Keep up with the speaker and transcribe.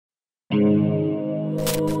Welcome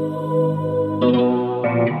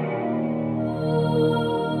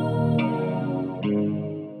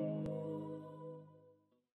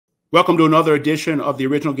to another edition of the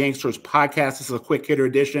Original Gangsters podcast. This is a quick hitter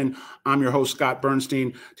edition. I'm your host, Scott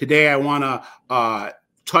Burnstein. Today, I want to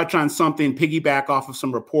touch on something, piggyback off of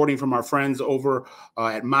some reporting from our friends over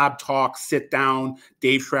at Mob Talk, Sit Down,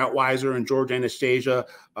 Dave Schroutweiser and George Anastasia.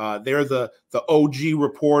 They're the OG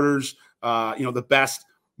reporters, the best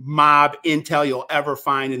mob intel you'll ever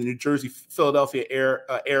find in the New Jersey, Philadelphia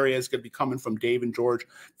area is going to be coming from Dave and George.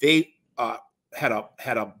 They had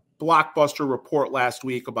a blockbuster report last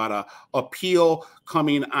week about a appeal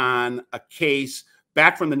coming on a case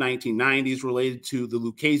back from the 1990s related to the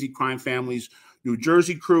Lucchese crime family's New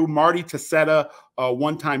Jersey crew. Marty Tassetta, a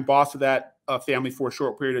one-time boss of that family for a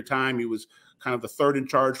short period of time. He was kind of the third in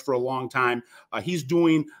charge for a long time. He's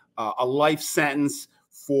doing a life sentence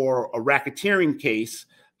for a racketeering case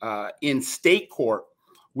in state court,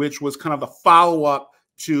 which was kind of the follow-up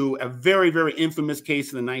to a very, very infamous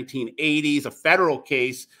case in the 1980s, a federal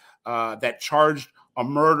case that charged a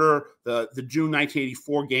murder, the June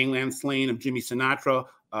 1984 gangland slaying of Jimmy Sinatra,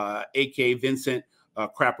 a.k.a. Vincent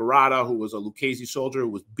Craparata, who was a Lucchese soldier who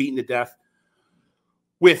was beaten to death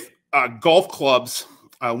with golf clubs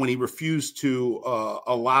when he refused to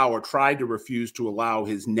tried to refuse to allow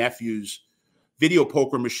his nephew's video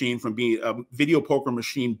poker machine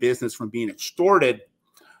business from being extorted.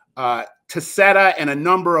 Tassetta and a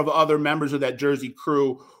number of other members of that Jersey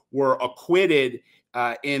crew were acquitted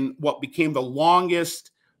in what became the longest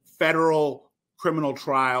federal criminal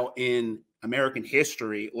trial in American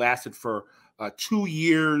history. It lasted for 2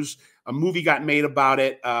 years. A movie got made about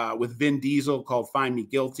it with Vin Diesel called Find Me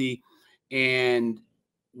Guilty. And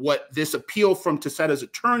what this appeal from Tassetta's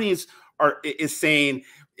attorneys is saying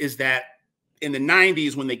is that in the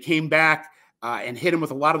 90s, when they came back and hit him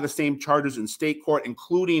with a lot of the same charges in state court,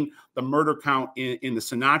 including the murder count in the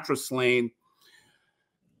Sinatra slaying,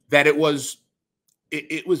 that it was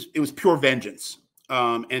pure vengeance,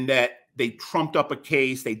 and that they trumped up a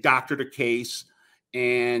case, they doctored a case,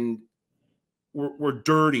 and were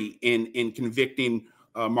dirty in convicting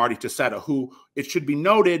Marty Tassetta, who, it should be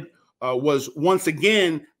noted, was once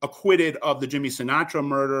again acquitted of the Jimmy Sinatra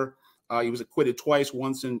murder. He was acquitted twice,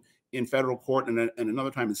 once in federal court and another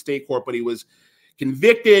time in state court, but he was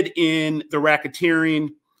convicted in the racketeering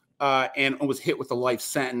and was hit with a life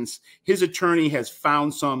sentence. His attorney has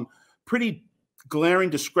found some pretty glaring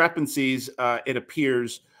discrepancies, it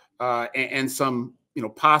appears, and some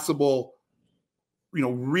possible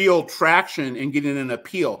real traction in getting an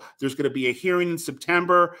appeal. There's going to be a hearing in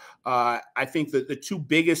September. I think that the two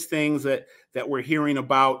biggest things that we're hearing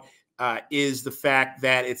about is the fact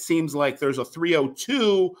that it seems like there's a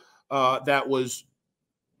 302 that was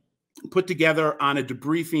put together on a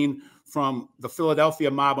debriefing from the Philadelphia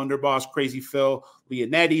mob underboss Crazy Phil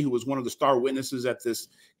Leonetti, who was one of the star witnesses at this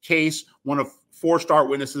case, one of 4 star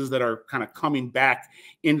witnesses that are kind of coming back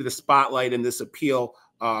into the spotlight in this appeal,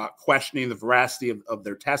 questioning the veracity of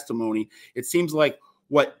their testimony. It seems like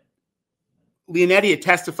what Leonetti had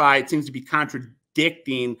testified seems to be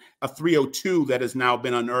contradicting a 302 that has now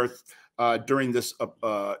been unearthed during this,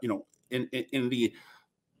 in the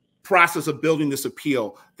process of building this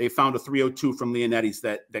appeal. They found a 302 from Leonetti's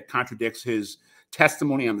that contradicts his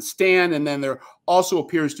testimony on the stand. And then there also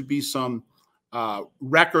appears to be some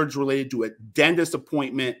records related to a dentist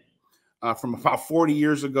appointment from about 40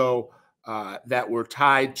 years ago that were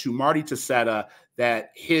tied to Marty Tassetta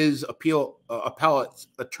that his appellate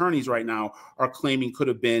attorneys right now are claiming could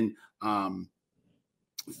have been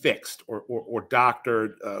fixed or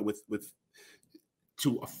doctored with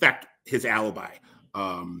to affect his alibi.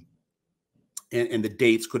 And the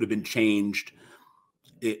dates could have been changed.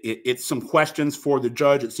 It's some questions for the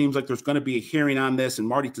judge. It seems like there's going to be a hearing on this, and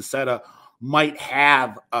Marty Tassetta might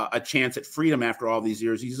have a chance at freedom after all these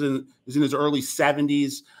years. He's in his early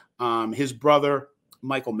 70s. His brother,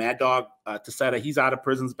 Michael Mad Dog Tassetta, he's out of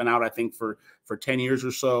prison. He's been out, I think, for 10 years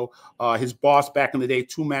or so. His boss back in the day,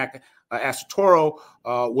 Tumac Asatoro,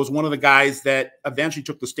 was one of the guys that eventually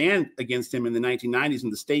took the stand against him in the 1990s in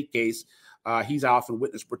the state case. He's off in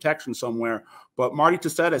witness protection somewhere. But Marty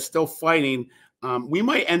Tassetta is still fighting. We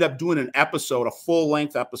might end up doing an episode, a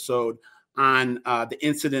full-length episode, on the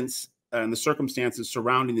incidents and the circumstances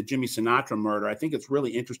surrounding the Jimmy Sinatra murder. I think it's really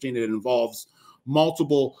interesting. It involves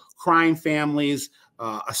multiple crime families,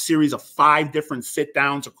 a series of 5 different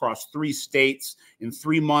sit-downs across 3 states in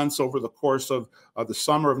 3 months over the course of the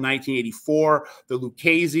summer of 1984. The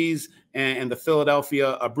Lucchese's and the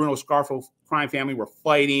Philadelphia Bruno Scarfo crime family were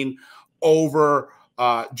fighting over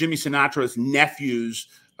Jimmy Sinatra's nephews,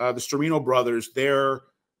 the Storino brothers, their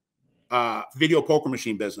video poker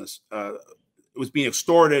machine business. It was being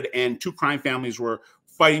extorted, and two crime families were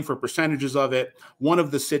fighting for percentages of it. One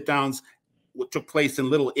of the sit-downs took place in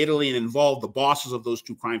Little Italy and involved the bosses of those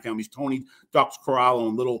two crime families, Tony Ducks Corallo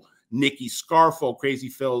and Little Nicky Scarfo, Crazy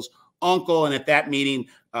Phil's uncle. And at that meeting,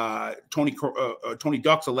 Tony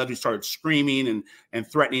Ducks allegedly started screaming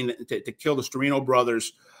and threatening to kill the Storino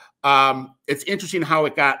brothers. It's interesting how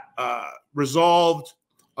it got resolved.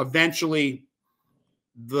 Eventually,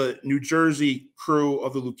 the New Jersey crew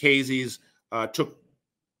of the Lucchese's took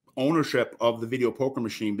ownership of the video poker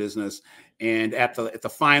machine business, and at the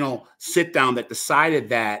final sit down that decided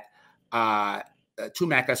that,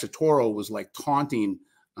 Tumac Esatoro was like taunting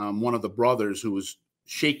one of the brothers who was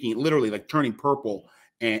shaking, literally like turning purple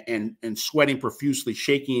and sweating profusely,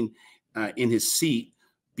 shaking in his seat,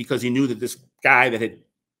 because he knew that this guy that had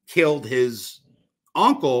killed his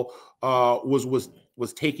uncle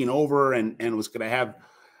was taking over and was going to have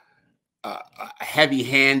a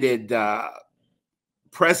heavy-handed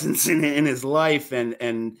presence in his life,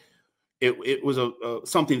 and it was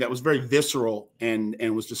something that was very visceral and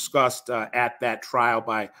was discussed at that trial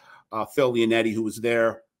by Phil Leonetti, who was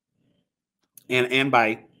there, and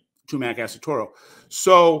by Tumac Esatoro.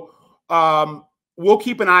 So we'll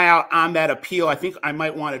keep an eye out on that appeal. I think I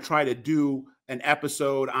might want to try to do an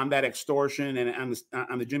episode on that extortion and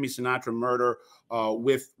on the Jimmy Sinatra murder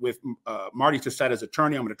with Marty Tossetta's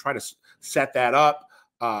attorney. I'm going to try to set that up.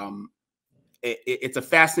 It's a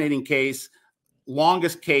fascinating case,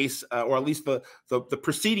 longest case, or at least the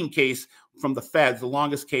preceding case from the feds, the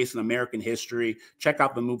longest case in American history. Check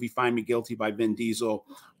out the movie Find Me Guilty by Vin Diesel.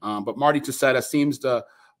 But Marty Tossetta seems to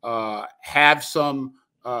have some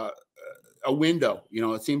a window. You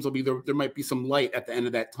know, it seems to be there might be some light at the end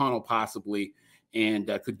of that tunnel, possibly, and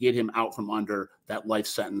could get him out from under that life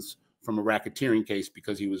sentence from a racketeering case,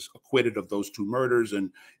 because he was acquitted of those two murders. And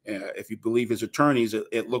if you believe his attorneys,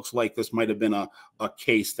 it looks like this might have been a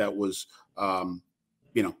case that was,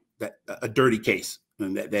 you know, a dirty case,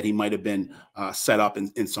 and that he might have been set up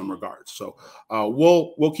in some regards. So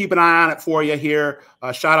we'll keep an eye on it for you here.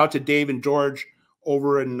 Shout out to Dave and George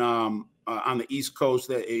over in on the East Coast.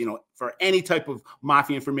 That, you know, for any type of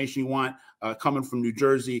mafia information you want, coming from New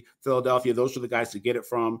Jersey, Philadelphia, those are the guys to get it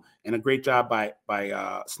from. And a great job by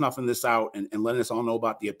snuffing this out and letting us all know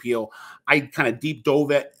about the appeal. I kind of deep dove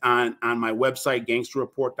it on my website,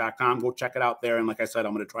 gangsterreport.com. Go check it out there. And like I said,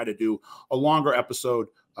 I'm going to try to do a longer episode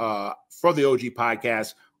for the OG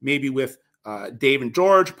podcast, maybe with Dave and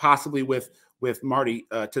George, possibly with Marty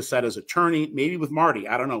Tossetta's attorney, maybe with Marty.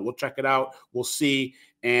 I don't know. We'll check it out. We'll see.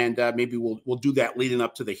 And maybe we'll do that leading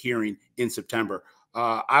up to the hearing in September.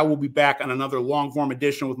 I will be back on another long form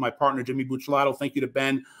edition with my partner, Jimmy Buccellato. Thank you to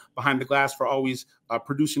Ben behind the glass for always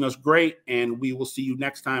producing us great. And we will see you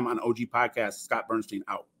next time on OG Podcast. Scott Burnstein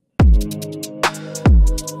out.